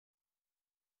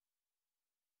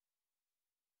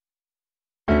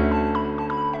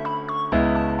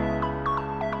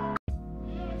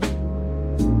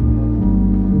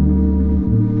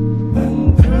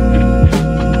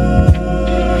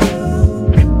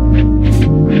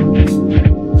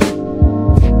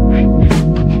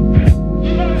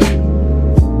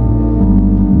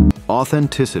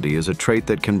Authenticity is a trait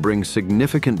that can bring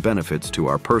significant benefits to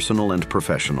our personal and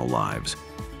professional lives.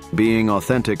 Being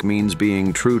authentic means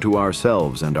being true to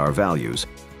ourselves and our values,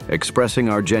 expressing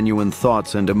our genuine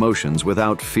thoughts and emotions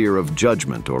without fear of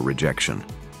judgment or rejection.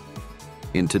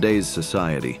 In today's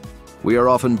society, we are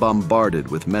often bombarded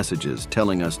with messages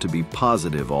telling us to be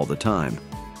positive all the time,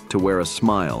 to wear a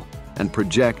smile, and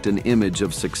project an image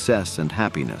of success and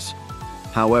happiness.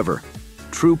 However,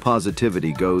 true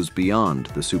positivity goes beyond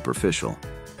the superficial.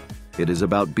 It is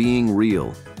about being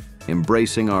real,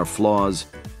 embracing our flaws,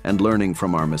 and learning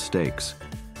from our mistakes.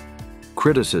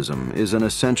 Criticism is an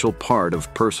essential part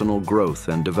of personal growth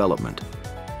and development.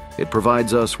 It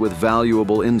provides us with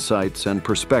valuable insights and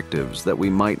perspectives that we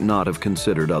might not have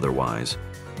considered otherwise.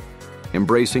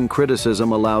 Embracing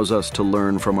criticism allows us to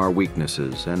learn from our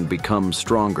weaknesses and become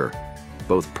stronger,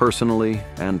 both personally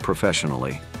and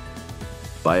professionally.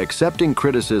 By accepting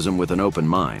criticism with an open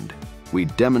mind, we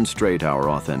demonstrate our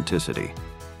authenticity.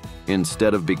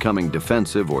 Instead of becoming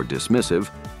defensive or dismissive,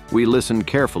 we listen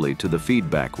carefully to the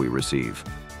feedback we receive.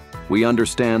 We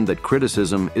understand that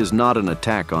criticism is not an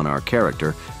attack on our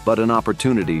character, but an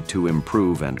opportunity to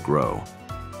improve and grow.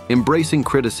 Embracing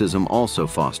criticism also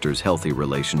fosters healthy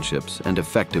relationships and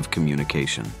effective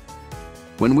communication.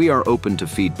 When we are open to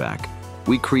feedback,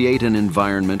 we create an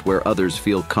environment where others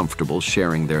feel comfortable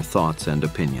sharing their thoughts and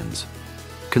opinions.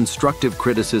 Constructive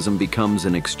criticism becomes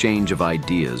an exchange of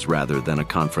ideas rather than a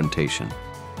confrontation.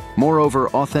 Moreover,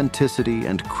 authenticity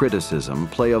and criticism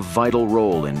play a vital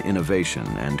role in innovation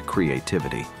and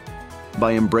creativity.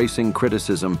 By embracing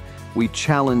criticism, we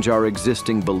challenge our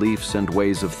existing beliefs and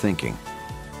ways of thinking.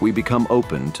 We become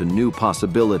open to new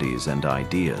possibilities and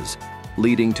ideas,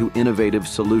 leading to innovative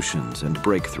solutions and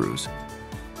breakthroughs.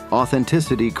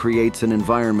 Authenticity creates an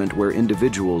environment where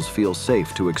individuals feel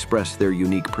safe to express their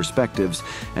unique perspectives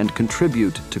and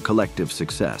contribute to collective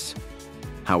success.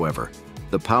 However,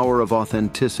 the power of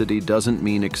authenticity doesn't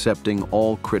mean accepting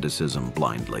all criticism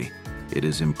blindly. It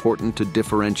is important to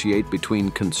differentiate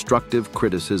between constructive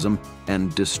criticism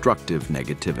and destructive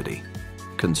negativity.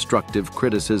 Constructive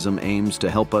criticism aims to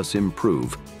help us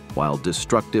improve, while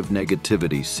destructive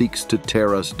negativity seeks to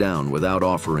tear us down without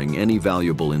offering any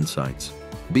valuable insights.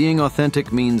 Being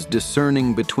authentic means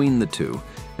discerning between the two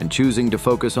and choosing to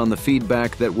focus on the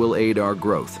feedback that will aid our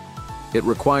growth. It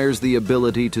requires the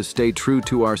ability to stay true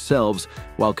to ourselves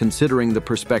while considering the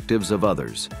perspectives of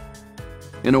others.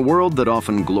 In a world that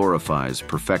often glorifies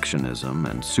perfectionism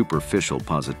and superficial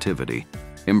positivity,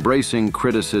 embracing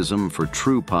criticism for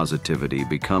true positivity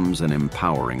becomes an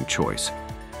empowering choice.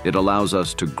 It allows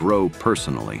us to grow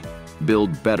personally,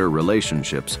 build better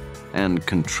relationships, and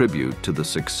contribute to the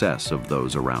success of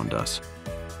those around us.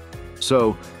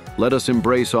 So, let us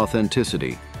embrace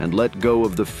authenticity and let go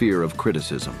of the fear of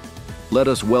criticism. Let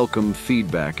us welcome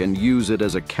feedback and use it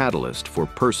as a catalyst for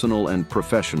personal and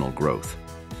professional growth.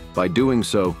 By doing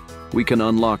so, we can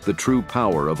unlock the true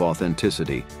power of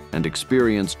authenticity and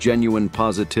experience genuine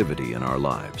positivity in our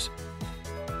lives.